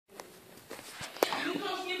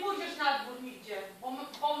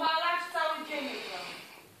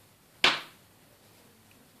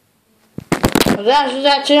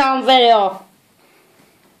That's it on video.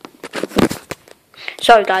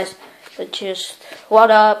 Sorry guys, but just what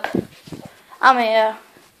up? I'm here.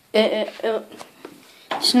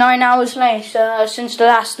 It's 9 hours later since the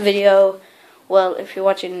last video. Well, if you're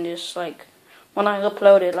watching this like when I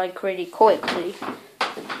upload it like really quickly.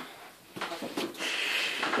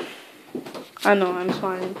 I know I'm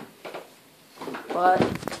smiling, but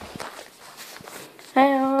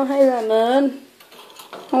hey Lemon,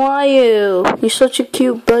 how are you? You're such a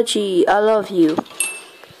cute budgie. I love you.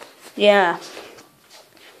 Yeah.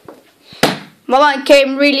 My mom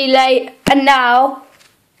came really late, and now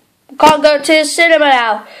can't go to the cinema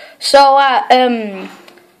now. So I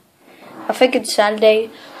think it's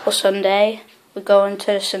Saturday or Sunday. We're going to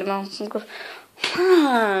the cinema.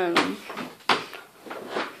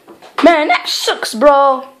 Man, that sucks,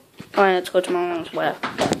 bro. Alright, let's go to my mom's. Whatever.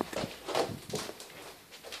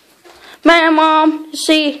 Man, Mom,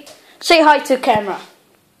 say hi to the camera.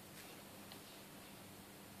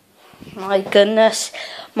 My goodness,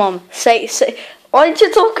 Mom, say. Why aren't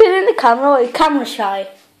you talking in the camera? Are you camera shy?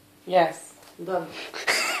 Yes, done.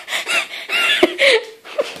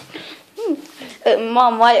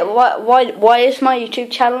 Mom, why is my YouTube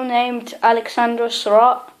channel named Alexandra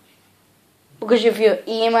Surratt? Because of your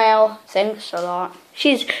email. Thanks a lot.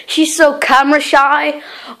 She's so camera shy.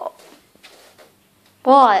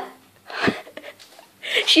 What?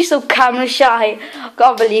 She's so camera shy. I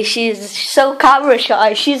can't believe she's so camera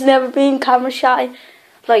shy. She's never been camera shy.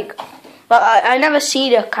 Like, I never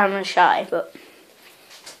see her camera shy, but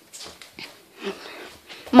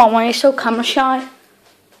Mom, why are you so camera shy?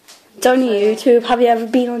 It's only YouTube. Have you ever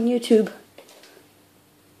been on YouTube?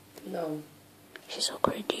 No. She's so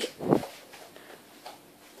crazy.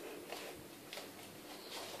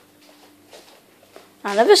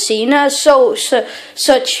 I've never seen her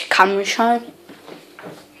such camera shy.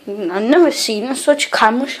 I've never seen her such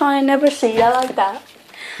camera shy. I never see her like that.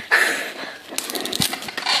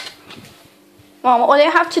 Mom, all you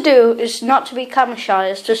have to do is not to be camera shy,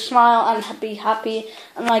 is to smile and be happy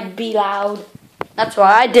and like be loud. That's what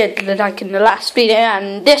I did like in the last video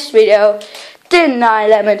and this video. Didn't I,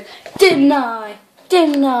 Lemon? Didn't I?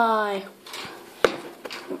 Didn't I?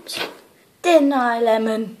 Oops. Didn't I,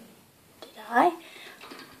 Lemon? Did I?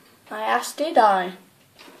 I asked, did I?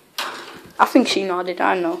 I think she nodded,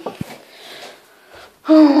 I know.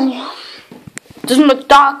 Doesn't look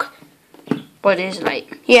dark, but it is late.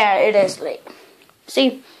 Yeah, it is late.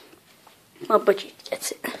 See? My budgie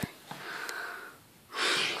gets it.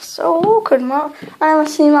 So awkward, Mom. I never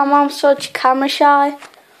seen my mom such camera shy.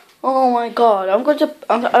 Oh my god, I'm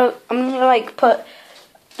gonna like put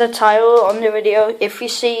the title on the video. If you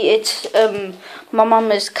see it's my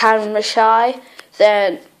mom is camera shy,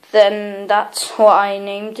 then that's what I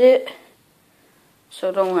named it.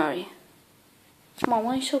 So don't worry. Mom,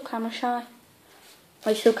 why are you so camera shy?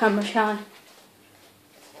 Why are you so camera shy?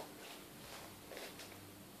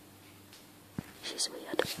 She's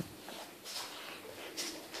weird.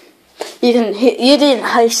 You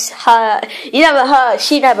never heard,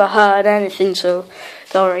 she never heard anything, so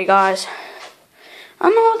don't worry guys. I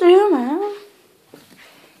know what to do, man.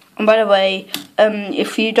 And by the way,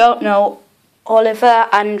 if you don't know, Oliver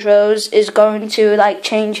Andros is going to like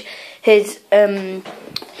change his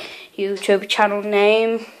YouTube channel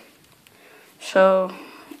name. So,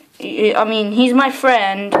 I mean, he's my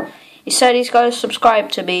friend. He said he's going to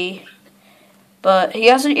subscribe to me, but he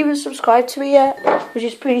hasn't even subscribed to me yet, which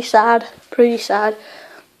is pretty sad. Pretty sad.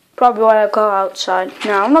 Probably when I go outside.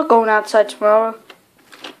 No, I'm not going outside tomorrow.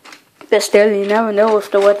 But still, you never know if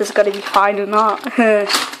the weather's going to be fine or not.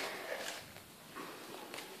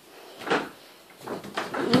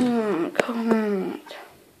 Come on.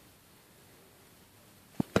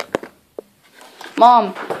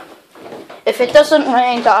 Mom, if it doesn't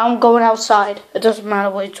rain, I'm going outside. It doesn't matter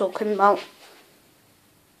what you're talking about.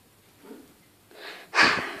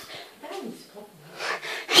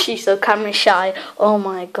 She's so camera shy. Oh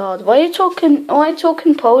my god. Why are you talking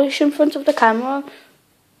Polish in front of the camera?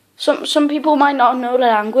 Some people might not know the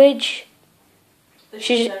language.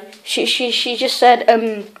 She just said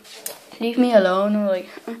leave me alone, or like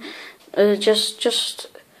just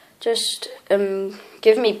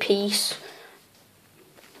give me peace.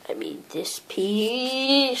 I mean this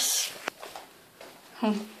peace.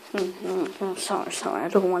 Sorry, I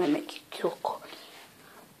don't want to make you talk.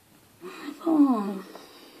 Oh.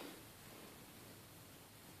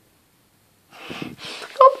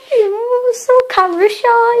 Oh, so camera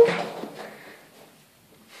shy.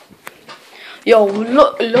 Yo,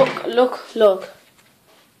 look.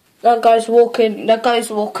 That guy's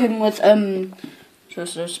walking with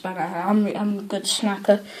Just a spanner. I'm a good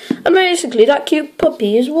snacker. And basically, that cute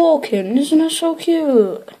puppy is walking. Isn't it so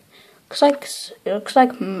cute? It looks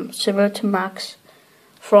like similar to Max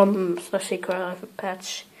from The Secret Life of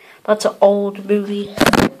Pets. That's an old movie.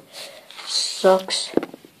 Sucks.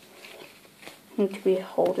 Need to be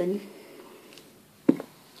holding.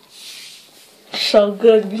 So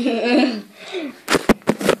good.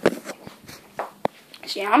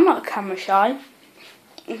 See, I'm not camera shy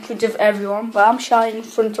in front of everyone, but I'm shy in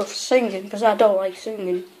front of singing because I don't like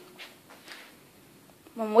singing.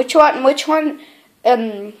 Which one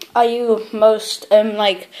are you most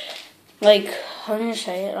like how do you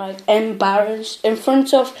say it, like embarrassed in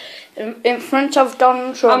front of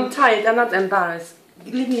Donald Trump? I'm tired. I'm not embarrassed.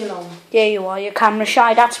 Leave me alone. Yeah, you are. You're camera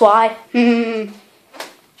shy. That's why.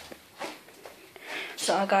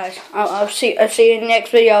 So guys, I'll see you in the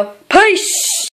next video. Peace.